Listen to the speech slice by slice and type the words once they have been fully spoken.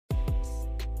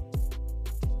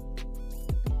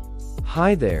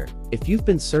Hi there, if you've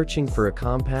been searching for a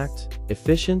compact,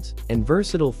 efficient, and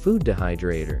versatile food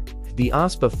dehydrator, the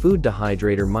OSTBA Food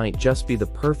Dehydrator might just be the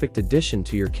perfect addition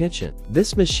to your kitchen.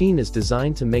 This machine is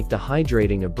designed to make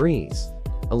dehydrating a breeze,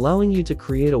 allowing you to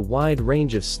create a wide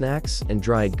range of snacks and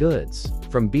dried goods,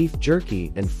 from beef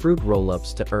jerky and fruit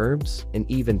roll-ups to herbs and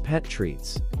even pet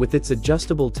treats. With its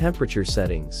adjustable temperature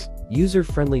settings,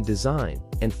 user-friendly design,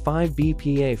 and 5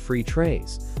 BPA-free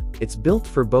trays, it's built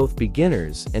for both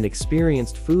beginners and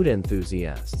experienced food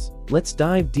enthusiasts. Let's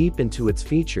dive deep into its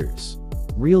features,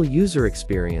 real user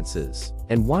experiences,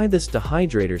 and why this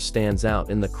dehydrator stands out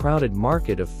in the crowded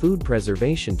market of food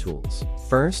preservation tools.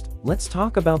 First, let's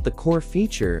talk about the core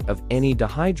feature of any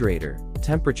dehydrator: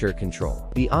 temperature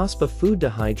control. The OSTBA Food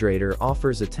Dehydrator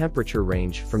offers a temperature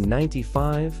range from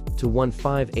 95 to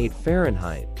 158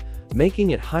 Fahrenheit,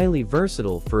 making it highly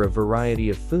versatile for a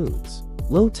variety of foods.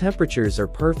 Low temperatures are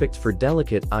perfect for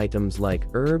delicate items like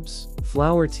herbs,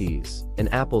 flour teas,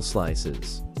 and apple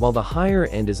slices, while the higher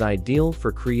end is ideal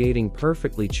for creating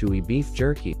perfectly chewy beef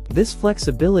jerky. This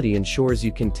flexibility ensures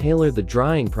you can tailor the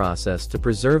drying process to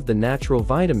preserve the natural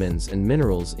vitamins and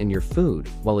minerals in your food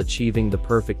while achieving the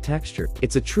perfect texture.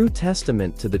 It's a true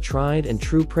testament to the tried and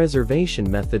true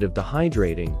preservation method of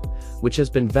dehydrating, which has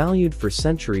been valued for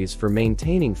centuries for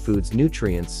maintaining food's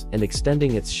nutrients and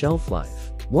extending its shelf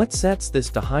life. What sets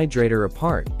this dehydrator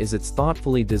apart is its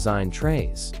thoughtfully designed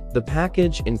trays. The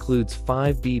package includes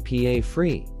 5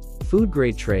 BPA-free,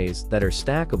 food-grade trays that are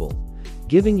stackable,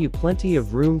 giving you plenty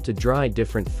of room to dry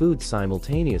different foods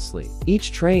simultaneously.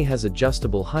 Each tray has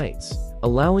adjustable heights,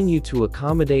 allowing you to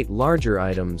accommodate larger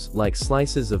items like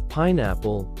slices of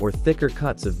pineapple or thicker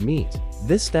cuts of meat.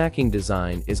 This stacking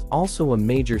design is also a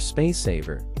major space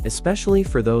saver, especially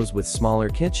for those with smaller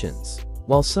kitchens.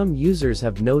 While some users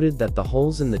have noted that the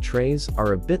holes in the trays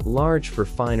are a bit large for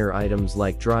finer items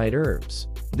like dried herbs,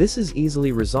 this is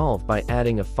easily resolved by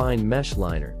adding a fine mesh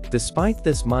liner. Despite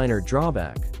this minor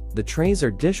drawback, the trays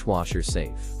are dishwasher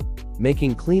safe,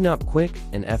 making cleanup quick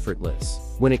and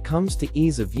effortless. When it comes to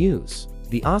ease of use,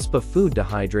 the OSTBA Food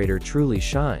Dehydrator truly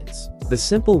shines. The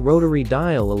simple rotary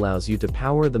dial allows you to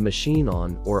power the machine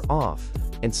on or off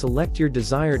and select your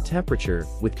desired temperature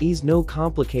with ease. No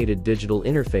complicated digital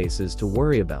interfaces to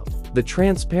worry about. The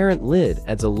transparent lid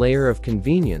adds a layer of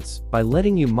convenience by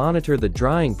letting you monitor the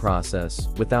drying process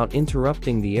without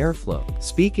interrupting the airflow.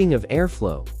 Speaking of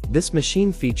airflow, this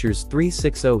machine features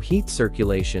 360 heat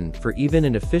circulation for even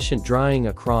and efficient drying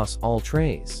across all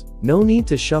trays. No need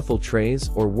to shuffle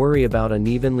trays or worry about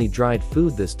unevenly dried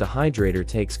food. This dehydrator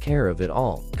takes care of it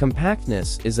all.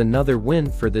 Compactness is another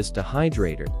win for this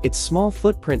dehydrator. Its small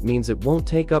footprint means it won't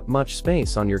take up much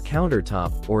space on your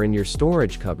countertop or in your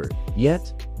storage cupboard.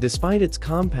 Yet, despite its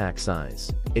compact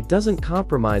size, it doesn't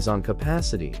compromise on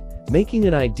capacity, making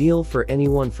it ideal for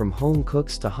anyone from home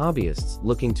cooks to hobbyists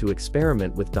looking to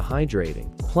experiment with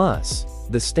dehydrating. Plus,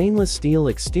 the stainless steel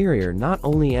exterior not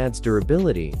only adds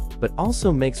durability, but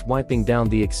also makes wiping down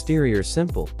the exterior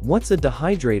simple. What's a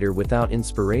dehydrator without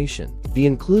inspiration? The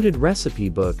included recipe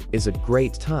book is a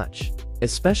great touch,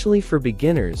 especially for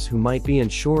beginners who might be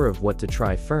unsure of what to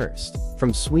try first.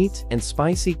 From sweet and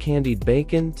spicy candied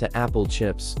bacon to apple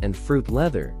chips and fruit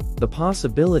leather, the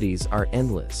possibilities are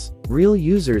endless. Real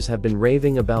users have been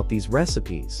raving about these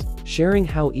recipes, sharing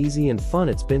how easy and fun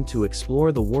it's been to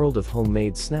explore the world of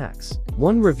homemade snacks.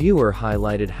 One reviewer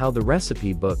highlighted how the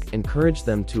recipe book encouraged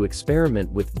them to experiment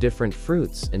with different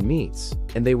fruits and meats,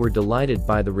 and they were delighted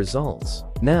by the results.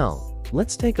 Now,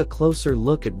 let's take a closer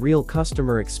look at real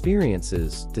customer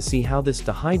experiences to see how this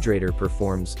dehydrator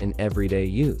performs in everyday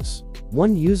use.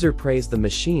 One user praised the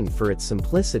machine for its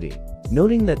simplicity,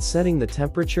 noting that setting the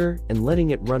temperature and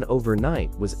letting it run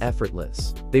overnight was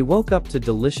effortless. They woke up to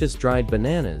delicious dried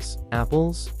bananas,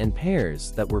 apples, and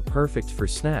pears that were perfect for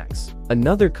snacks.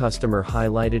 Another customer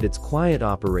highlighted its quiet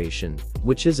operation,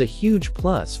 which is a huge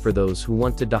plus for those who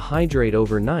want to dehydrate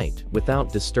overnight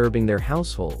without disturbing their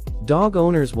household. Dog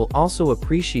owners will also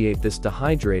appreciate this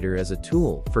dehydrator as a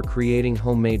tool for creating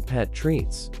homemade pet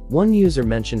treats. One user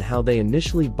mentioned how they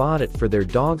initially bought it for their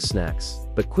dog snacks,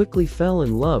 but quickly fell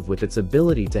in love with its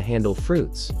ability to handle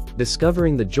fruits,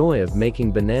 discovering the joy of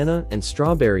making banana and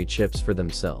strawberry chips for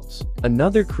themselves.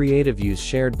 Another creative use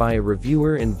shared by a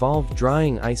reviewer involved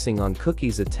drying icing on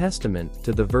cookies, a testament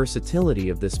to the versatility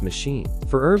of this machine.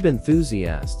 For herb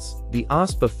enthusiasts, the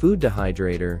OSTBA Food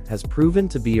Dehydrator has proven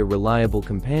to be a reliable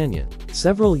companion.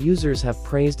 Several users have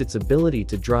praised its ability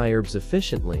to dry herbs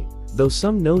efficiently, though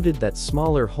some noted that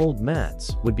smaller hold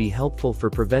mats would be helpful for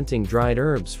preventing dried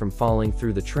herbs from falling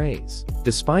through the trays.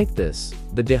 Despite this,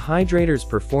 the dehydrator's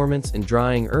performance in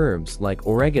drying herbs like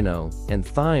oregano and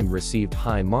thyme received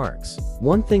high marks.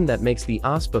 One thing that makes the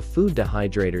OSTBA Food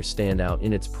Dehydrator stand out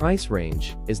in its price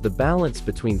range is the balance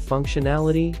between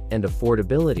functionality and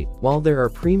affordability. While there are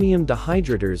premium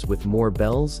dehydrators with more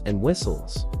bells and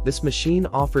whistles, this machine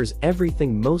offers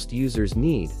everything most users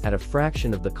need at a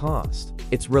fraction of the cost.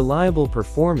 Its reliable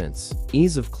performance,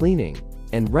 ease of cleaning,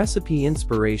 and recipe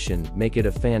inspiration make it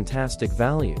a fantastic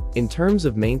value. In terms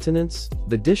of maintenance,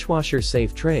 the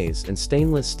dishwasher-safe trays and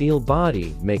stainless steel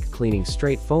body make cleaning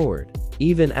straightforward,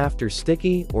 even after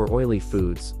sticky or oily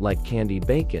foods like candied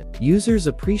bacon. Users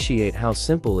appreciate how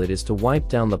simple it is to wipe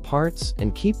down the parts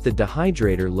and keep the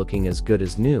dehydrator looking as good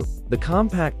as new. The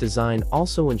compact design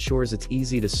also ensures it's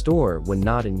easy to store when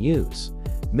not in use,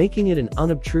 making it an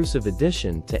unobtrusive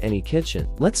addition to any kitchen.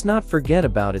 Let's not forget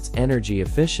about its energy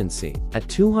efficiency. At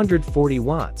 240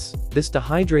 watts, this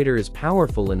dehydrator is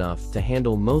powerful enough to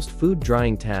handle most food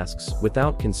drying tasks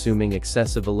without consuming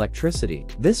excessive electricity.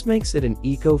 This makes it an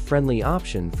eco-friendly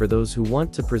option for those who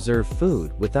want to preserve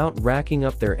food without racking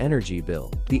up their energy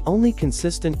bill. The only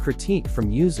consistent critique from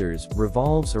users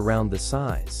revolves around the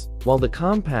size. While the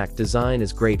compact design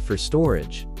is great for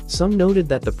storage, some noted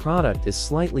that the product is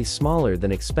slightly smaller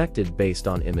than expected based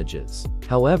on images.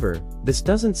 However, this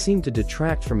doesn't seem to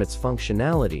detract from its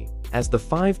functionality, as the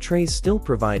 5 trays still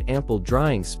provide ample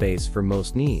drying space for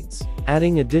most needs.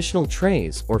 Adding additional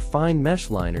trays or fine mesh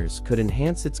liners could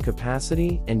enhance its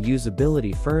capacity and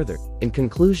usability further. In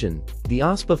conclusion, the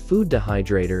OSTBA Food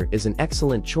Dehydrator is an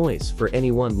excellent choice for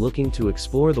anyone looking to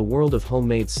explore the world of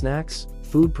homemade snacks,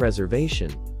 food preservation,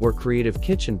 or creative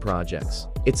kitchen projects.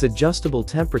 Its adjustable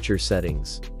temperature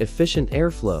settings, efficient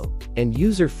airflow, and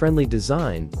user-friendly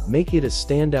design make it a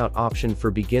standout option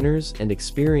for beginners and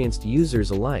experienced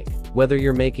users alike. Whether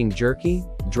you're making jerky,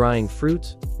 drying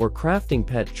fruit, or crafting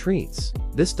pet treats,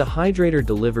 this dehydrator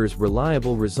delivers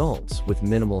reliable results with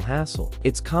minimal hassle.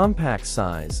 Its compact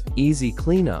size, easy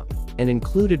cleanup, and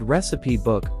included recipe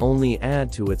book only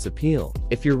add to its appeal.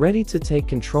 If you're ready to take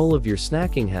control of your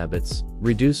snacking habits,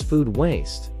 reduce food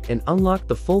waste, and unlock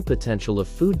the full potential of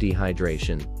food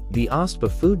dehydration, the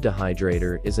OSTBA Food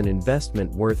Dehydrator is an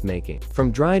investment worth making.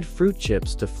 From dried fruit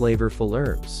chips to flavorful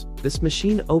herbs, this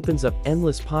machine opens up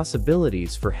endless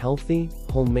possibilities for healthy,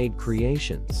 homemade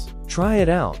creations. Try it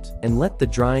out and let the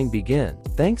drying begin.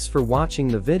 Thanks for watching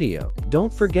the video.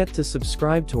 Don't forget to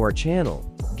subscribe to our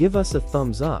channel, give us a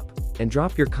thumbs up, and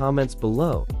drop your comments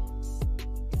below.